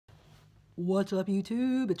What's up,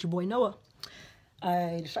 YouTube? It's your boy Noah.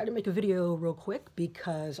 I decided to make a video real quick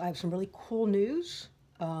because I have some really cool news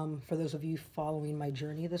for those of you following my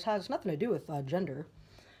journey. This has nothing to do with gender.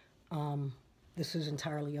 This is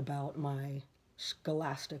entirely about my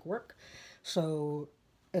scholastic work. So,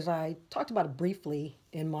 as I talked about it briefly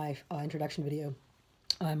in my introduction video,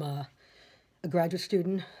 I'm a graduate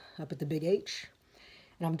student up at the Big H,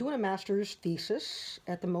 and I'm doing a master's thesis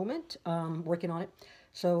at the moment, working on it.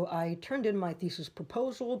 So I turned in my thesis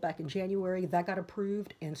proposal back in January. That got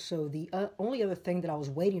approved, and so the only other thing that I was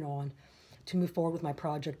waiting on to move forward with my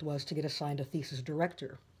project was to get assigned a thesis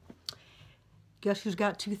director. Guess who's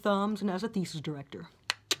got two thumbs and has a thesis director?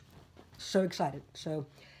 So excited. So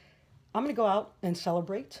I'm going to go out and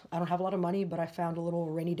celebrate. I don't have a lot of money, but I found a little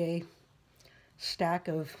rainy day stack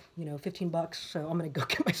of, 15 bucks. So I'm going to go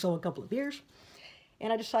get myself a couple of beers.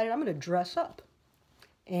 And I decided I'm going to dress up.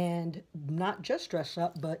 And not just dress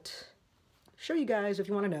up, but show you guys, if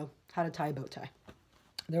you want to know, how to tie a bow tie.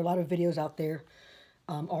 There are a lot of videos out there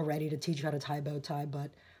already to teach you how to tie a bow tie, but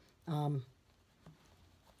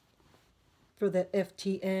for the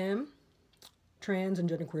FTM, trans and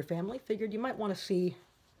genderqueer family, figured you might want to see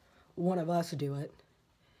one of us do it.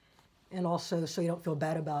 And also, so you don't feel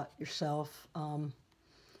bad about yourself,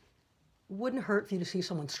 wouldn't hurt for you to see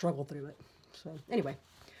someone struggle through it. So anyway,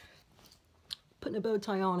 putting a bow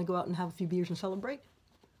tie on and go out and have a few beers and celebrate.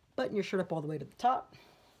 Button your shirt up all the way to the top.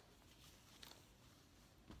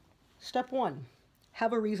 Step 1,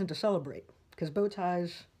 have a reason to celebrate, because bow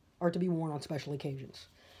ties are to be worn on special occasions.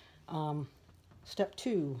 Step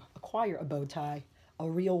 2, acquire a bow tie, a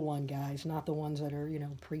real one, guys, not the ones that are,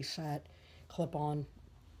 preset, clip-on.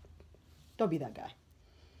 Don't be that guy.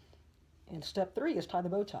 And step 3 is tie the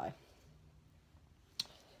bow tie.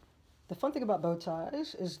 The fun thing about bow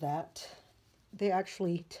ties is that they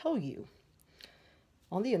actually tell you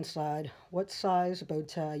on the inside what size bow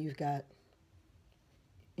tie you've got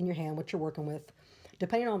in your hand, what you're working with,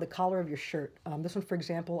 depending on the collar of your shirt. This one, for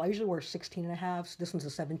example, I usually wear 16 and a half. This one's a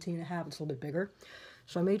 17 and a half. It's a little bit bigger.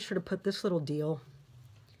 So I made sure to put this little deal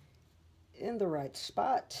in the right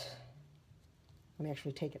spot. Let me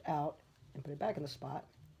actually take it out and put it back in the spot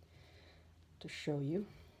to show you.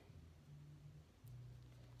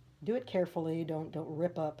 Do it carefully. Don't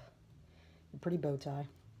rip up a pretty bow tie.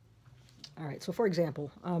 All right, so for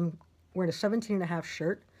example, I'm wearing a 17 and a half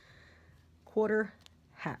shirt, quarter,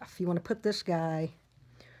 half. You want to put this guy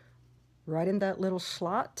right in that little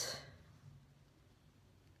slot,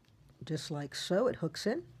 just like so. It hooks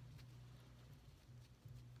in.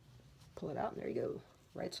 Pull it out, and there you go.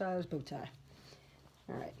 Right size bow tie.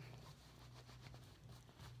 All right.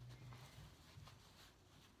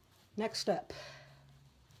 Next step.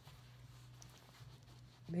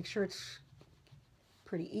 Make sure it's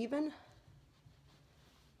pretty even,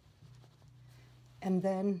 and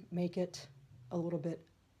then make it a little bit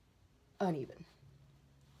uneven.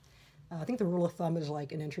 I think the rule of thumb is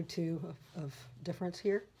like an inch or two of difference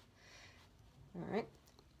here. All right.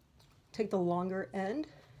 Take the longer end,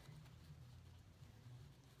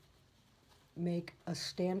 make a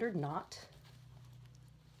standard knot,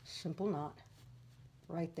 simple knot,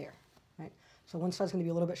 right there. Right. So one side's going to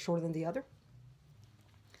be a little bit shorter than the other.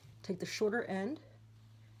 Take the shorter end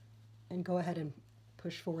and go ahead and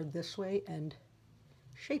push forward this way and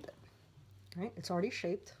shape it. Right? It's already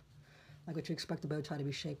shaped, like what you expect a bow tie to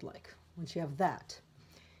be shaped like. Once you have that,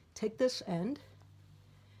 take this end,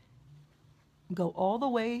 go all the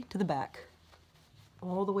way to the back,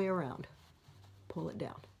 all the way around, pull it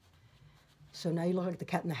down. So now you look like the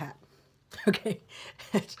Cat in the Hat. Okay,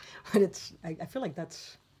 I feel like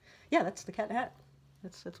that's the Cat in the Hat.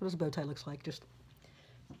 That's what his bow tie looks like, just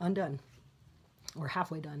undone, or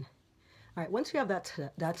halfway done. All right, once you have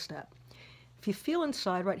that step, if you feel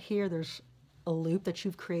inside right here, there's a loop that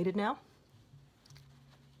you've created now.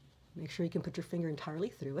 Make sure you can put your finger entirely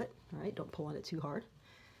through it. All right, don't pull on it too hard.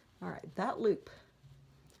 All right, that loop,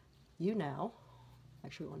 you now,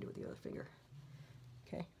 actually we want to do it with the other finger.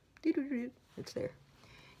 Okay, it's there.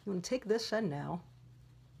 You want to take this end now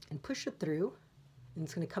and push it through, and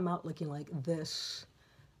it's going to come out looking like this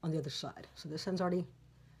on the other side. So this end's already,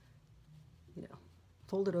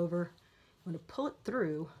 fold it over. You want to pull it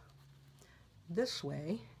through this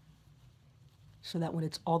way so that when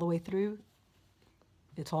it's all the way through,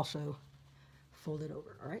 it's also folded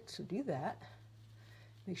over. All right, so do that.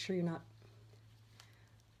 Make sure you're not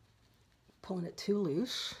pulling it too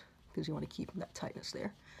loose because you want to keep that tightness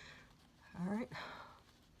there. All right.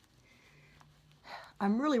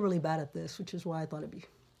 I'm really, really bad at this, which is why I thought it'd be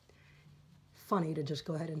funny to just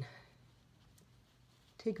go ahead and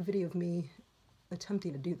take a video of me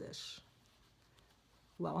attempting to do this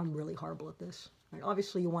well, I'm really horrible at this. All right,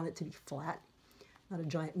 obviously you want it to be flat, not a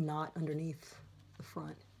giant knot underneath the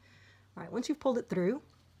front. All right, once you've pulled it through,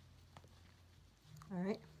 all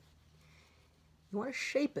right, you want to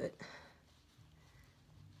shape it.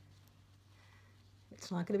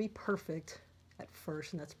 It's not going to be perfect at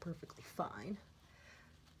first, and that's perfectly fine.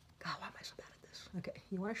 God, why am I so bad at this? Okay,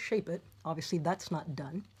 you want to shape it. Obviously, that's not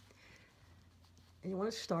done. And you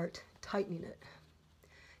want to start tightening it.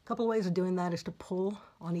 A couple of ways of doing that is to pull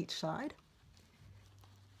on each side.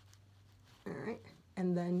 All right,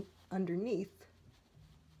 and then underneath,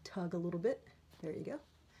 tug a little bit. There you go.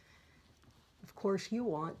 Of course, you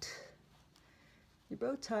want your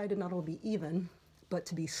bow tie to not only be even, but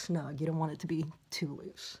to be snug. You don't want it to be too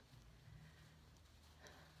loose.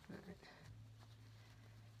 All right.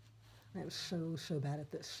 I'm so bad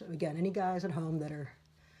at this. So again, any guys at home that are,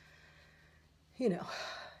 you know,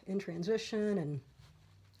 in transition, and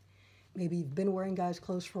maybe you've been wearing guys'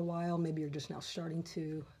 clothes for a while, maybe you're just now starting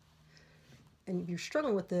to, and you're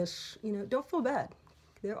struggling with this, you know, don't feel bad.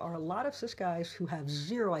 There are a lot of cis guys who have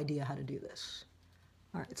zero idea how to do this.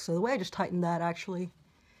 All right, so the way I just tightened that, actually,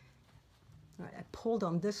 all right, I pulled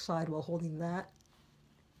on this side while holding that,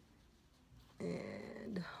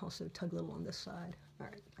 and also tug a little on this side. All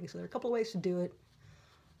right, like I said, there are a couple of ways to do it,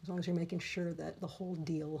 as long as you're making sure that the whole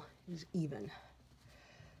deal is even.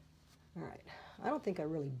 All right, I don't think I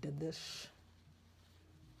really did this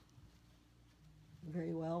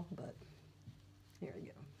very well, but here we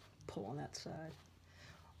go. Pull on that side.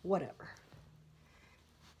 Whatever.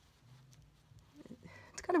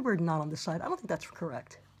 It's kind of weird knot on this side. I don't think that's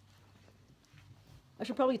correct. I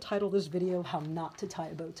should probably title this video How Not to Tie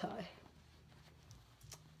a Bow Tie,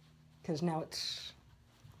 because now it's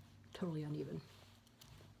totally uneven.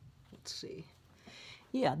 Let's see.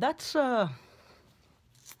 Yeah, that's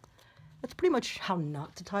pretty much how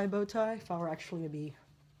not to tie a bow tie if I were actually to be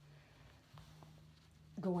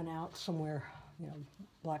going out somewhere, you know,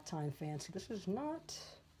 black tie and fancy. This is not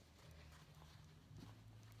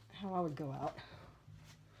how I would go out.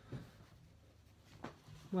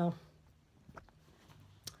 Well,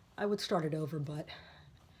 I would start it over, but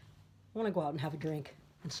I want to go out and have a drink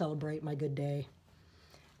and celebrate my good day.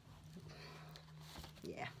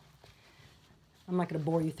 Yeah. I'm not going to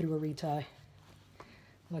bore you through a retie.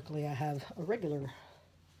 Luckily, I have a regular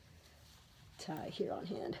tie here on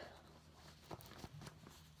hand.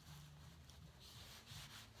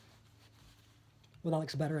 Well, that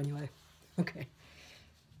looks better anyway. Okay.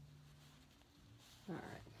 All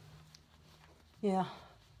right. Yeah.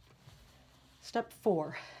 Step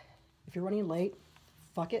 4. If you're running late,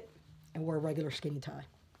 fuck it and wear a regular skinny tie.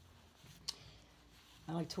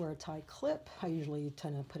 I like to wear a tie clip. I usually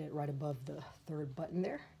tend to put it right above the 3rd button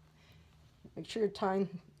there. Make sure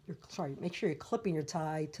make sure you're clipping your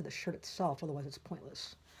tie to the shirt itself, otherwise it's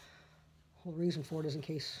pointless. The whole reason for it is in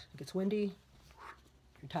case it gets windy,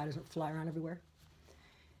 your tie doesn't fly around everywhere.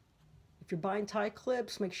 If you're buying tie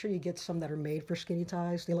clips, make sure you get some that are made for skinny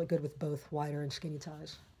ties. They look good with both wider and skinny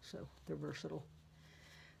ties, so they're versatile.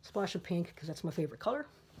 Splash of pink, because that's my favorite color.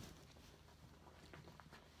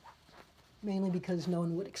 Mainly because no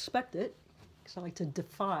one would expect it, because I like to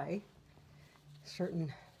defy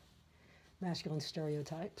certain masculine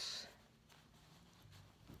stereotypes.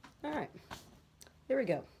 All right, here we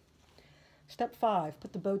go. Step 5,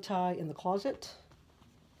 put the bow tie in the closet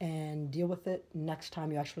and deal with it next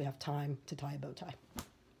time you actually have time to tie a bow tie.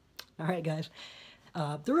 All right, guys.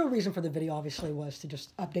 The real reason for the video, obviously, was to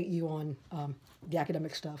just update you on the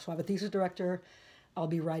academic stuff. So I have a thesis director. I'll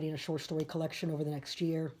be writing a short story collection over the next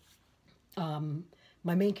year.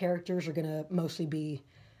 My main characters are going to mostly be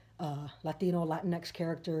Latino, Latinx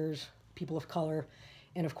characters, people of color,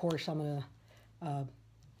 and of course I'm going to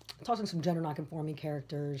toss in some gender nonconforming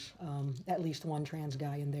characters, at least one trans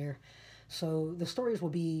guy in there. So the stories will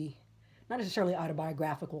be not necessarily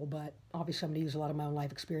autobiographical, but obviously I'm going to use a lot of my own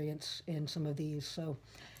life experience in some of these. So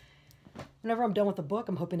whenever I'm done with the book,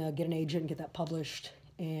 I'm hoping to get an agent and get that published,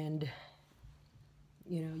 and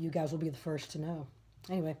you know, you guys will be the first to know.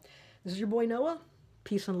 Anyway, this is your boy Noah.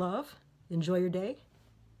 Peace and love. Enjoy your day.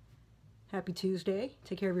 Happy Tuesday.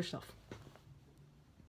 Take care of yourself.